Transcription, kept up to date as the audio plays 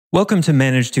Welcome to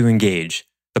Manage to Engage,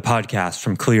 the podcast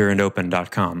from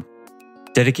clearandopen.com.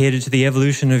 Dedicated to the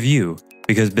evolution of you,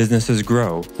 because businesses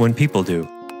grow when people do.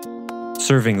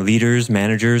 Serving leaders,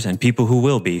 managers, and people who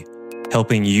will be,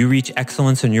 helping you reach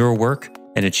excellence in your work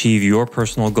and achieve your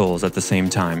personal goals at the same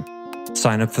time.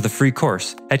 Sign up for the free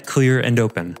course at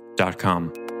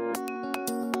clearandopen.com.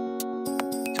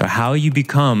 So how you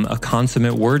become a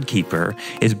consummate word keeper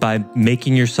is by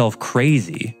making yourself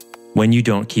crazy when you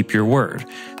don't keep your word.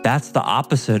 That's the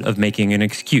opposite of making an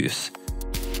excuse.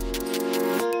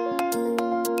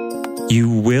 You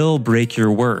will break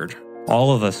your word.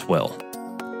 All of us will.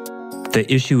 The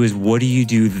issue is, what do you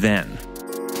do then?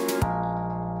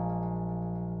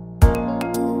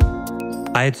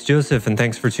 Hi, it's Joseph, and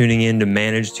thanks for tuning in to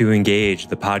Manage to Engage,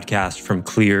 the podcast from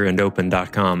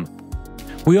clearandopen.com.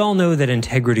 We all know that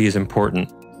integrity is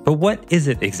important, but what is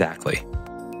it exactly?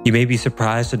 You may be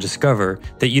surprised to discover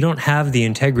that you don't have the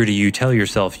integrity you tell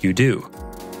yourself you do,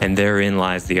 and therein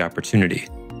lies the opportunity.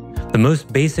 The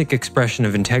most basic expression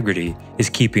of integrity is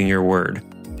keeping your word,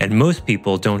 and most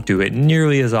people don't do it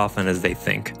nearly as often as they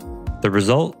think. The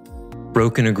result?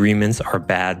 Broken agreements are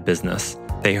bad business.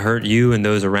 They hurt you and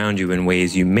those around you in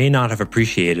ways you may not have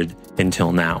appreciated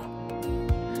until now.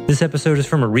 This episode is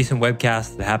from a recent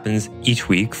webcast that happens each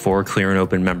week for Clear and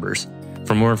Open members.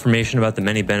 For more information about the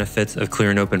many benefits of Clear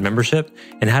and Open membership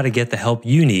and how to get the help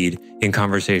you need in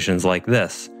conversations like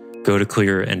this, go to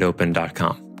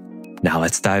clearandopen.com. Now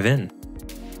let's dive in.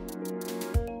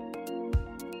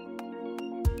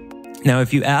 Now,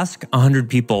 if you ask 100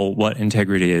 people what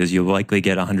integrity is, you'll likely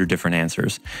get 100 different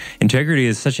answers. Integrity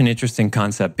is such an interesting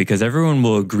concept because everyone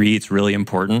will agree it's really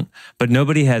important, but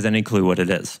nobody has any clue what it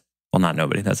is. Well, not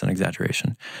nobody, that's an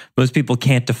exaggeration. Most people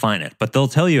can't define it, but they'll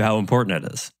tell you how important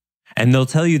it is. And they'll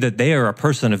tell you that they are a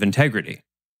person of integrity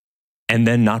and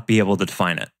then not be able to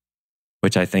define it,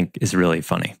 which I think is really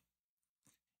funny.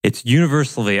 It's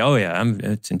universally,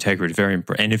 it's integrity, very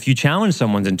important. And if you challenge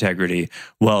someone's integrity,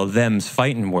 well, them's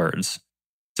fighting words,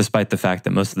 despite the fact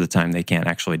that most of the time they can't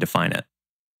actually define it.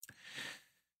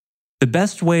 The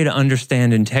best way to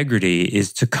understand integrity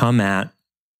is to come at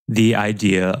the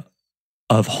idea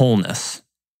of wholeness.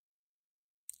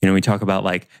 We talk about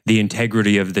like the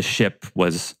integrity of the ship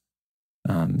was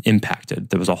impacted.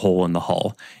 There was a hole in the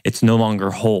hull. It's no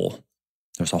longer whole.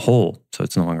 There's a hole, so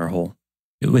it's no longer whole.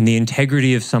 When the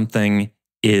integrity of something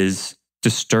is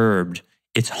disturbed,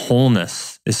 its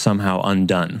wholeness is somehow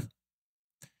undone.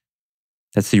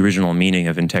 That's the original meaning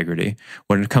of integrity.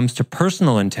 When it comes to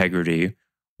personal integrity,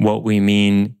 what we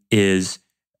mean is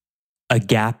a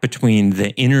gap between the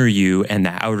inner you and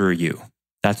the outer you.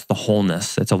 That's the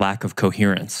wholeness. It's a lack of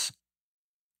coherence.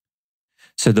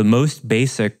 So the most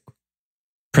basic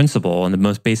principle and the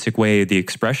most basic way of the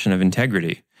expression of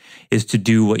integrity is to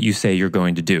do what you say you're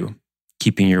going to do,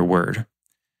 keeping your word.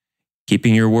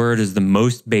 Keeping your word is the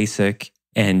most basic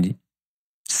and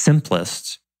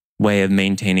simplest way of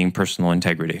maintaining personal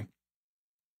integrity.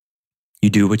 You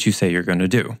do what you say you're going to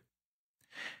do.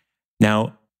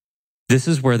 Now, this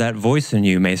is where that voice in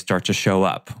you may start to show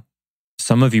up.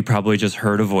 Some of you probably just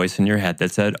heard a voice in your head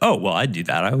that said, "Oh, well, I do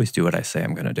that. I always do what I say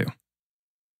I'm going to do."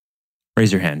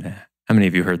 Raise your hand. How many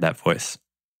of you heard that voice?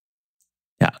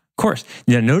 Yeah, of course.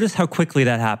 Now, notice how quickly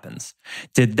that happens.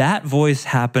 Did that voice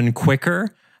happen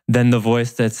quicker than the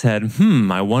voice that said,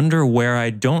 I wonder where I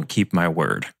don't keep my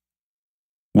word?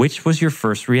 Which was your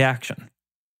first reaction?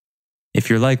 If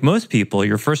you're like most people,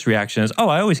 your first reaction is,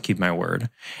 I always keep my word.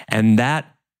 And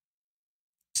that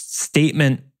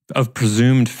statement of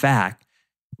presumed fact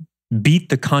beat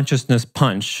the consciousness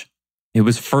punch. It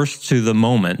was first to the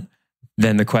moment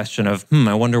than the question of,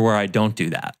 I wonder where I don't do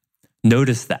that.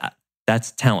 Notice that.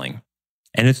 That's telling.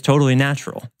 And it's totally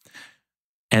natural.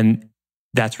 And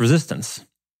that's resistance.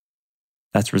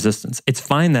 That's resistance. It's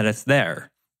fine that it's there.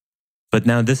 But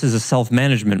now this is a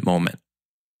self-management moment.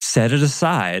 Set it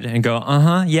aside and go,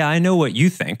 yeah, I know what you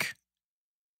think,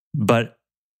 but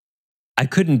I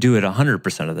couldn't do it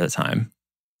 100% of the time.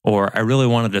 Or I really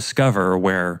want to discover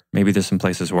where maybe there's some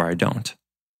places where I don't.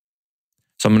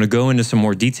 So I'm going to go into some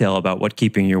more detail about what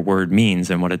keeping your word means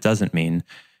and what it doesn't mean,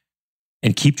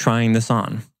 and keep trying this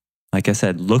on. Like I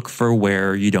said, look for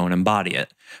where you don't embody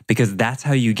it, because that's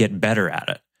how you get better at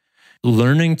it.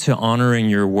 Learning to honoring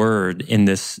your word in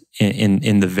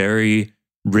the very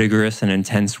rigorous and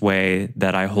intense way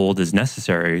that I hold is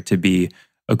necessary to be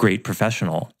a great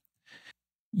professional.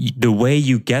 The way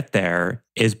you get there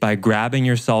is by grabbing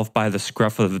yourself by the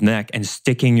scruff of the neck and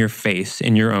sticking your face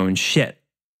in your own shit.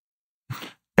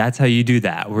 That's how you do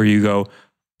that, where you go,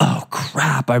 oh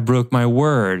crap, I broke my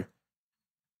word.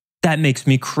 That makes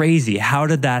me crazy. How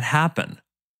did that happen?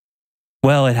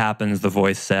 Well, it happens, the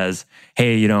voice says.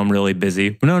 Hey, I'm really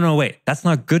busy. No, wait, that's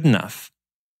not good enough.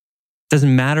 It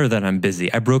doesn't matter that I'm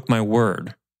busy. I broke my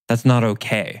word. That's not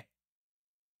okay.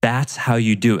 That's how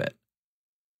you do it.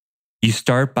 You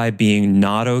start by being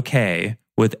not okay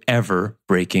with ever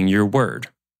breaking your word.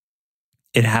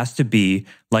 It has to be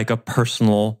like a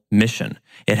personal mission.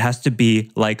 It has to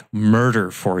be like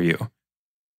murder for you.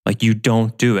 Like you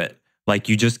don't do it. Like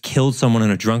you just killed someone in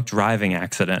a drunk driving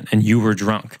accident and you were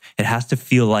drunk. It has to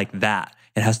feel like that.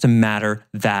 It has to matter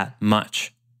that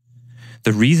much.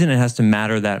 The reason it has to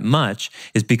matter that much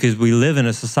is because we live in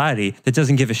a society that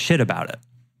doesn't give a shit about it.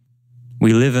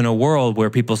 We live in a world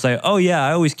where people say, oh yeah,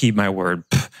 I always keep my word.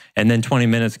 And then 20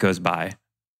 minutes goes by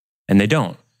and they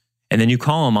don't. And then you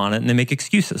call them on it and they make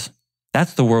excuses.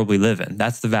 That's the world we live in.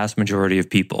 That's the vast majority of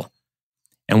people.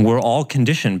 And we're all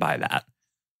conditioned by that.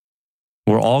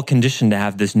 We're all conditioned to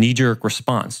have this knee-jerk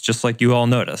response, just like you all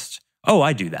noticed. Oh,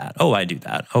 I do that. Oh, I do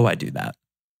that. Oh, I do that.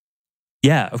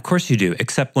 Yeah, of course you do,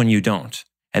 except when you don't.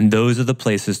 And those are the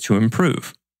places to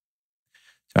improve.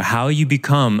 So how you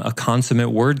become a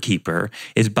consummate word keeper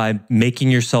is by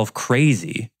making yourself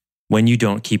crazy when you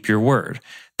don't keep your word.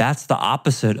 That's the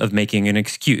opposite of making an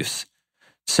excuse.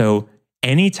 So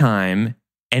anytime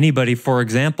anybody, for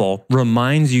example,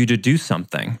 reminds you to do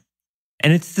something,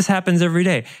 and this happens every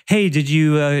day. Hey, did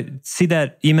you see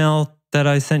that email that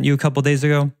I sent you a couple days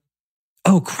ago?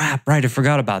 Oh, crap, right, I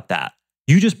forgot about that.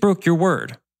 You just broke your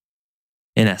word,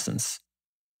 in essence.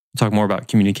 We'll talk more about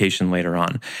communication later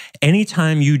on.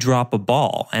 Anytime you drop a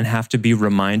ball and have to be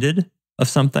reminded of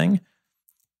something,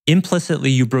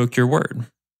 implicitly you broke your word.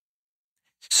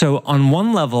 So on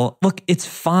one level, look, it's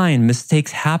fine,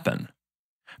 mistakes happen.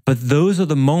 But those are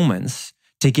the moments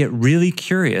to get really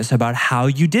curious about how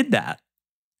you did that.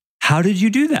 How did you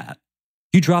do that?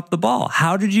 You dropped the ball.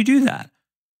 How did you do that?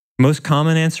 Most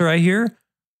common answer I hear,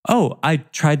 oh, I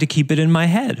tried to keep it in my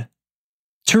head.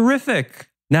 Terrific.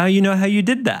 Now you know how you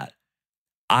did that.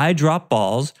 I drop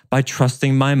balls by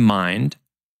trusting my mind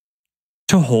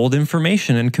to hold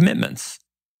information and commitments.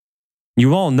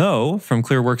 You all know from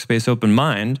Clear Workspace Open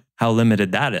Mind how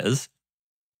limited that is.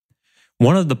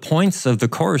 One of the points of the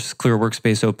course, Clear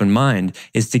Workspace Open Mind,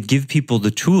 is to give people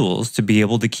the tools to be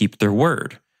able to keep their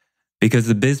word. Because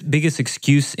the biggest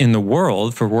excuse in the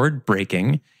world for word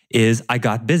breaking is, I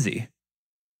got busy.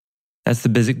 That's the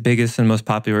biggest and most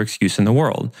popular excuse in the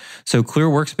world. So Clear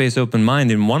Workspace Open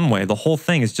Mind, in one way, the whole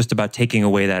thing is just about taking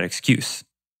away that excuse.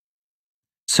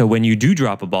 So when you do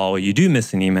drop a ball, or you do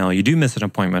miss an email, you do miss an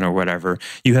appointment or whatever,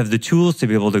 you have the tools to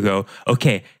be able to go,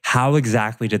 okay, how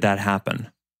exactly did that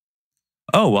happen?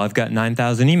 Oh, well, I've got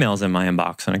 9,000 emails in my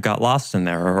inbox and it got lost in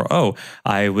there. Or, oh,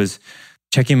 I was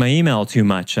checking my email too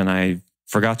much and I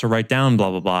forgot to write down blah,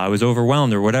 blah, blah. I was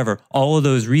overwhelmed or whatever. All of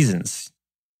those reasons.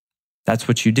 That's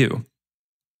what you do.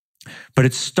 But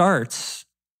it starts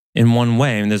in one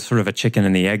way, and there's sort of a chicken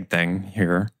and the egg thing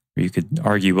here. You could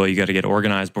argue, well, you got to get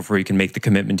organized before you can make the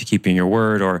commitment to keeping your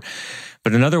word.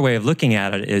 But another way of looking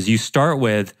at it is you start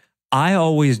with, I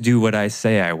always do what I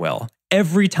say I will.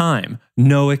 Every time,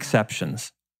 no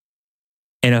exceptions.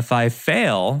 And if I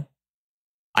fail,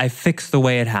 I fix the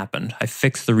way it happened. I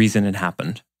fix the reason it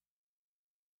happened.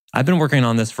 I've been working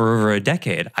on this for over a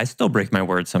decade. I still break my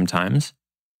word sometimes.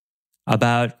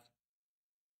 About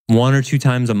 1 or 2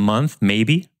 times a month,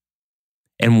 maybe.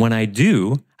 And when I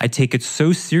do, I take it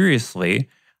so seriously,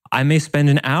 I may spend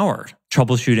an hour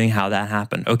troubleshooting how that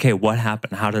happened. Okay, what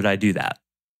happened? How did I do that?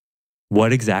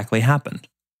 What exactly happened?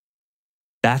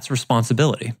 That's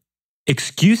responsibility.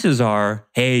 Excuses are,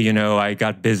 hey, I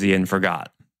got busy and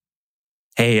forgot.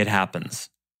 Hey, it happens.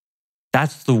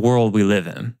 That's the world we live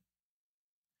in.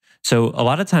 So a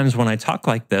lot of times when I talk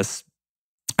like this,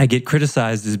 I get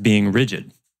criticized as being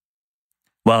rigid.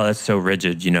 Well, that's so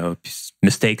rigid,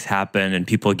 mistakes happen and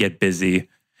people get busy.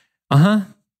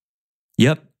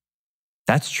 Yep,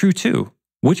 that's true too.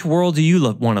 Which world do you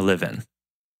want to live in?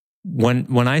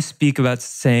 When I speak about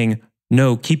saying,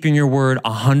 no, keeping your word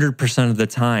 100% of the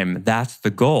time, that's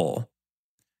the goal.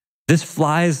 This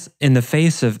flies in the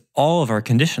face of all of our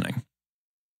conditioning.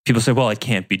 People say, well, it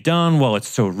can't be done. Well, it's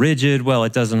so rigid. Well,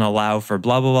 it doesn't allow for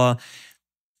blah, blah, blah.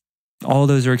 All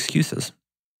those are excuses.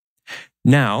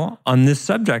 Now, on this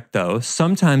subject, though,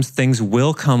 sometimes things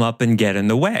will come up and get in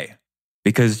the way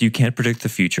because you can't predict the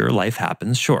future. Life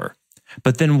happens, sure.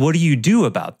 But then what do you do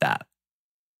about that?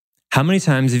 How many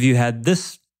times have you had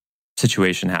this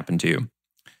situation happen to you?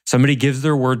 Somebody gives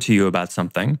their word to you about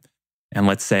something, and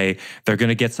let's say they're going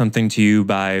to get something to you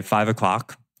by 5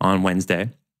 o'clock on Wednesday,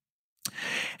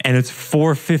 and it's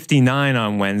 4:59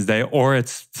 on Wednesday, or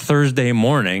it's Thursday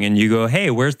morning, and you go,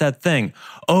 hey, where's that thing?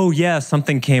 Oh, yeah,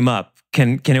 something came up.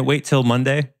 Can it wait till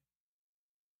Monday?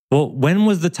 Well, when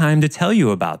was the time to tell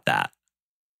you about that?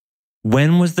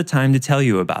 When was the time to tell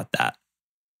you about that?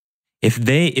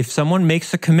 If someone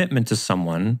makes a commitment to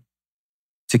someone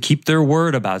to keep their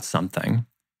word about something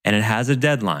and it has a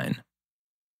deadline,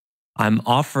 I'm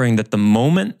offering that the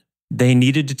moment they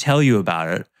needed to tell you about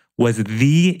it was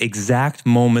the exact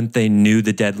moment they knew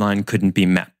the deadline couldn't be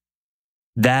met.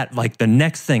 That, like, the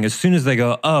next thing, as soon as they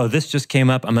go, oh, this just came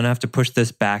up, I'm going to have to push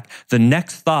this back. The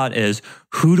next thought is,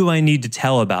 who do I need to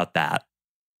tell about that?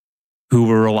 Who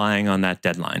were relying on that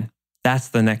deadline? That's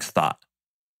the next thought.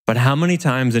 But how many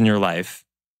times in your life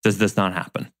does this not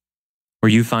happen?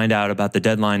 Where you find out about the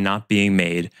deadline not being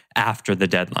made after the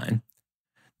deadline.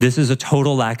 This is a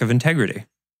total lack of integrity.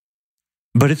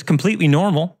 But it's completely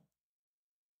normal.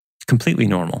 It's completely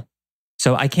normal.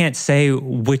 So I can't say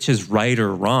which is right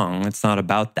or wrong. It's not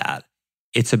about that.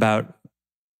 It's about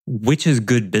which is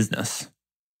good business.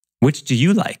 Which do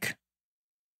you like?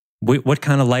 What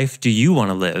kind of life do you want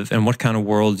to live? And what kind of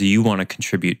world do you want to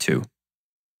contribute to?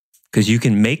 Because you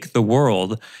can make the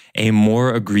world a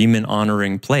more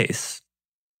agreement-honoring place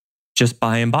just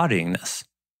by embodying this,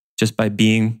 just by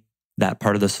being that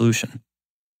part of the solution.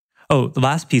 Oh, the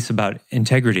last piece about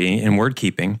integrity and word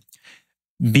keeping,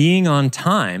 being on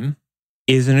time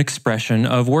is an expression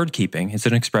of word keeping. It's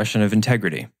an expression of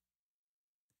integrity.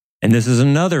 And this is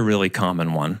another really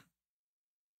common one.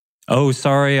 Oh,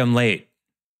 sorry, I'm late.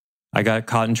 I got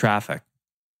caught in traffic.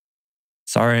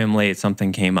 Sorry, I'm late.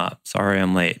 Something came up. Sorry,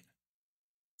 I'm late.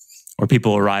 Or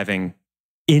people arriving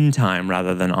in time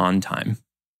rather than on time.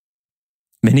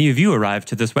 Many of you arrived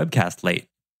to this webcast late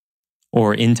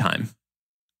or in time,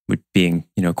 with being,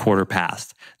 quarter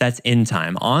past. That's in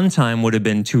time. On time would have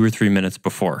been 2 or 3 minutes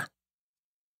before.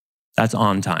 That's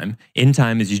on time. In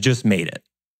time is you just made it.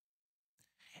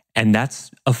 And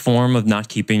that's a form of not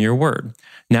keeping your word.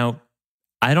 Now,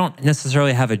 I don't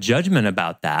necessarily have a judgment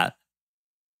about that.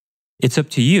 It's up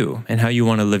to you and how you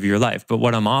want to live your life. But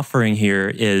what I'm offering here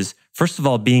is, first of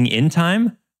all, being in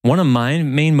time. One of my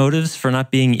main motives for not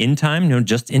being in time,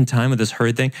 just in time with this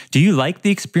hurried thing. Do you like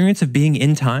the experience of being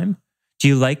in time? Do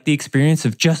you like the experience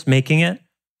of just making it?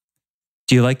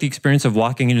 Do you like the experience of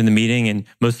walking into the meeting and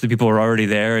most of the people are already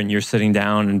there and you're sitting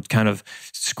down and kind of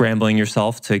scrambling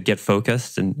yourself to get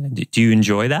focused? And do you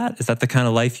enjoy that? Is that the kind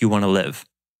of life you want to live?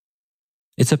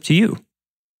 It's up to you.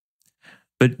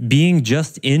 But being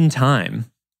just in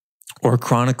time or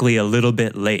chronically a little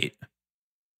bit late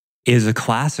is a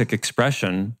classic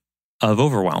expression of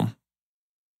overwhelm.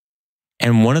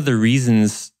 And one of the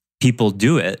reasons people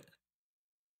do it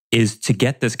is to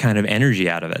get this kind of energy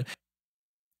out of it.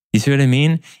 You see what I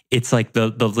mean? It's like the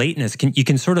lateness, you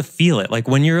can sort of feel it. Like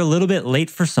when you're a little bit late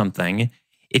for something,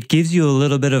 it gives you a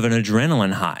little bit of an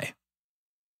adrenaline high.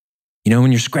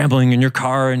 When you're scrambling in your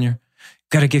car and you're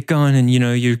got to get going and,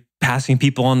 you're passing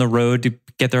people on the road to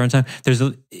get there on time.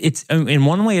 It's in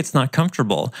one way, it's not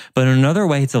comfortable, but in another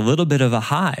way, it's a little bit of a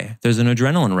high. There's an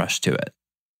adrenaline rush to it.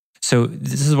 So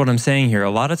this is what I'm saying here.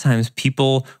 A lot of times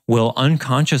people will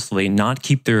unconsciously not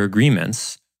keep their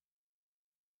agreements,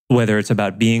 whether it's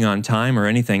about being on time or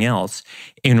anything else,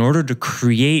 in order to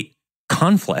create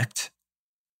conflict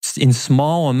in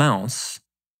small amounts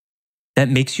that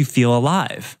makes you feel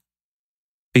alive.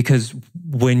 Because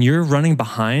when you're running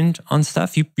behind on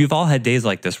stuff, you've all had days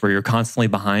like this where you're constantly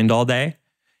behind all day.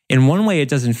 In one way, it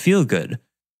doesn't feel good.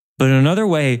 But in another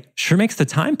way, sure makes the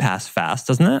time pass fast,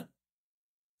 doesn't it?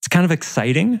 It's kind of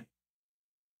exciting.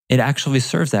 It actually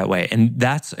serves that way. And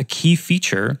that's a key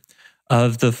feature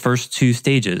of the first 2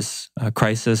 stages,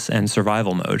 crisis and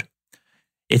survival mode.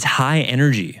 It's high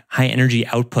energy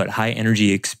output, high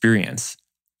energy experience.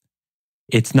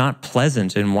 It's not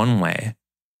pleasant in one way,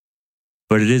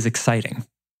 but it is exciting.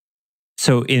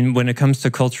 So when it comes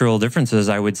to cultural differences,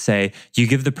 I would say you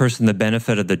give the person the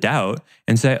benefit of the doubt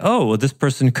and say, oh, well, this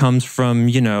person comes from,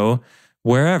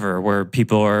 wherever, where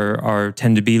people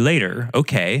tend to be later.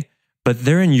 Okay, but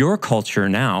they're in your culture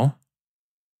now.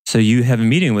 So you have a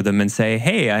meeting with them and say,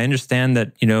 hey, I understand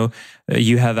that,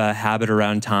 you have a habit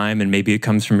around time and maybe it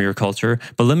comes from your culture,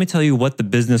 but let me tell you what the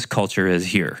business culture is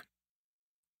here.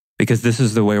 Because this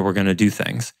is the way we're going to do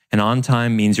things. And on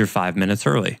time means you're 5 minutes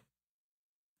early.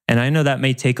 And I know that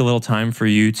may take a little time for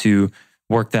you to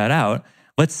work that out.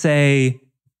 Let's say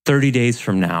 30 days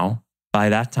from now, by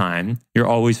that time, you're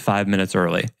always 5 minutes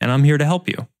early. And I'm here to help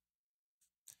you.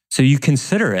 So you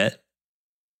consider it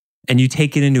and you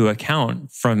take it into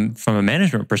account from a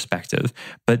management perspective,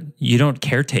 but you don't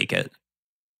caretake it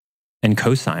and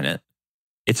co-sign it.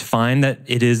 It's fine that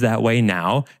it is that way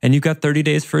now, and you've got 30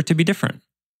 days for it to be different.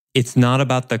 It's not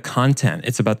about the content,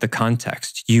 it's about the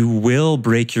context. You will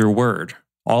break your word.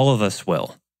 All of us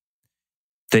will.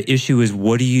 The issue is,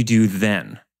 what do you do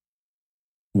then?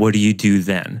 What do you do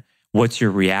then? What's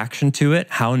your reaction to it?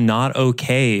 How not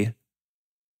okay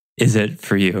is it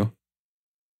for you?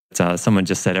 Someone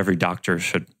just said every doctor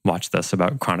should watch this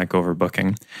about chronic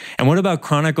overbooking. And what about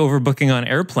chronic overbooking on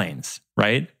airplanes,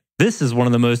 right? This is one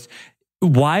of the most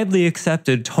widely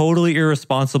accepted, totally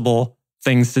irresponsible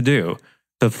things to do.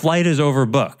 The flight is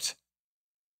overbooked,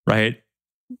 right?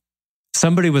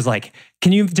 Somebody was like,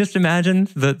 can you just imagine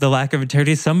the lack of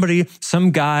integrity?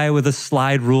 Some guy with a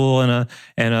slide rule and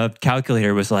a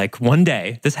calculator was like, one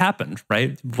day, this happened,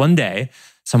 right? One day,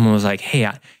 someone was like, hey,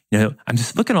 I'm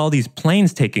just looking at all these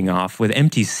planes taking off with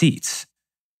empty seats.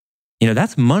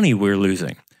 That's money we're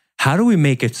losing. How do we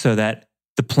make it so that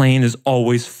the plane is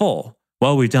always full?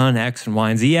 Well, we've done X and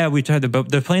Y and Z. Yeah, we tried, but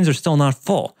the planes are still not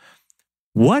full.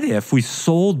 What if we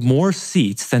sold more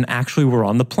seats than actually were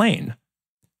on the plane?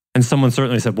 And someone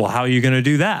certainly said, well, how are you going to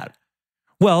do that?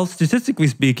 Well, statistically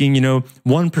speaking,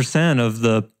 1% of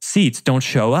the seats don't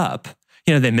show up.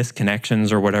 They miss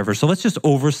connections or whatever. So let's just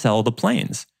oversell the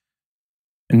planes.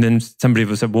 And then somebody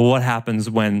would say, well, what happens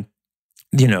when,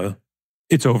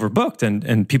 it's overbooked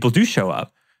and people do show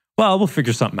up? Well, we'll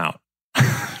figure something out.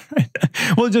 Right?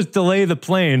 We'll just delay the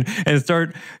plane and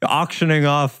start auctioning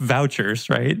off vouchers,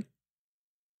 right?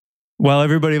 Well,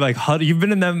 everybody you've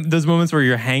been in those moments where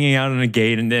you're hanging out on a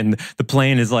gate and the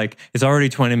plane is it's already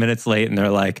 20 minutes late and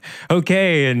they're like,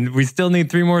 okay, and we still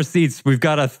need 3 more seats. We've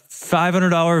got a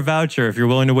 $500 voucher if you're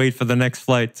willing to wait for the next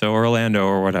flight to Orlando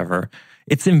or whatever.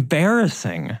 It's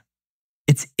embarrassing.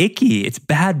 It's icky. It's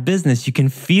bad business. You can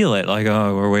feel it.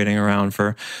 Oh, we're waiting around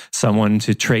for someone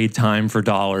to trade time for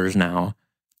dollars now.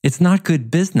 It's not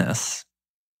good business.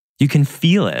 You can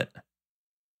feel it.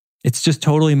 It's just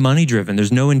totally money driven.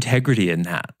 There's no integrity in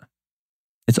that.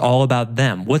 It's all about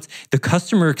them. The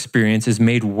customer experience is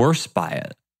made worse by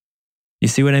it. You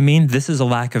see what I mean? This is a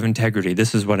lack of integrity.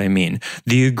 This is what I mean.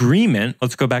 The agreement,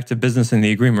 let's go back to business and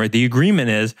the agreement, right? The agreement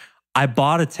is, I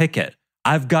bought a ticket.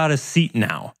 I've got a seat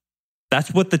now.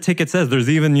 That's what the ticket says. There's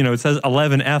even, it says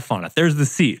 11F on it. There's the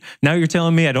seat. Now you're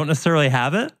telling me I don't necessarily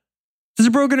have it? This is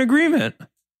a broken agreement.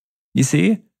 You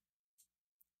see?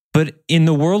 But in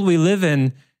the world we live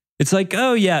in, it's like,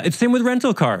 oh yeah, it's same with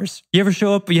rental cars. You ever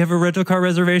show up, you have a rental car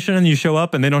reservation and you show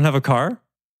up and they don't have a car?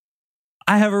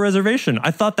 I have a reservation.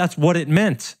 I thought that's what it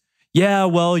meant. Yeah,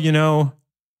 well,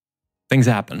 things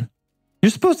happen. You're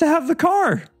supposed to have the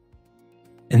car.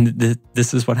 And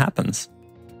this is what happens.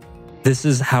 This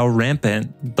is how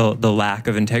rampant the lack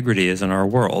of integrity is in our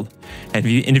world. And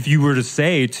if you were to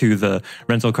say to the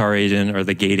rental car agent or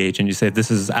the gate agent, you say,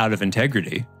 this is out of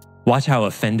integrity, watch how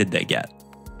offended they get.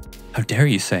 How dare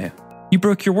you say it? You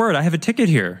broke your word. I have a ticket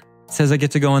here. It says I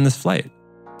get to go on this flight.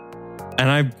 And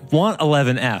I want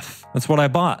 11F. That's what I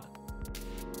bought.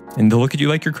 And they'll look at you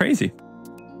like you're crazy.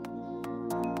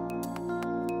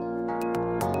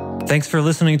 Thanks for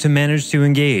listening to Manage to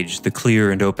Engage, the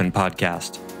Clear and Open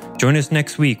podcast. Join us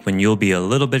next week when you'll be a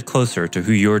little bit closer to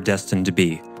who you're destined to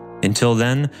be. Until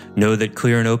then, know that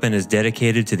Clear and Open is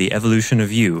dedicated to the evolution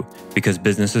of you because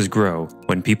businesses grow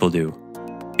when people do.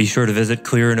 Be sure to visit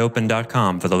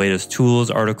clearandopen.com for the latest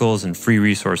tools, articles, and free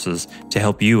resources to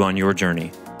help you on your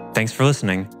journey. Thanks for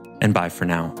listening, and bye for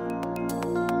now.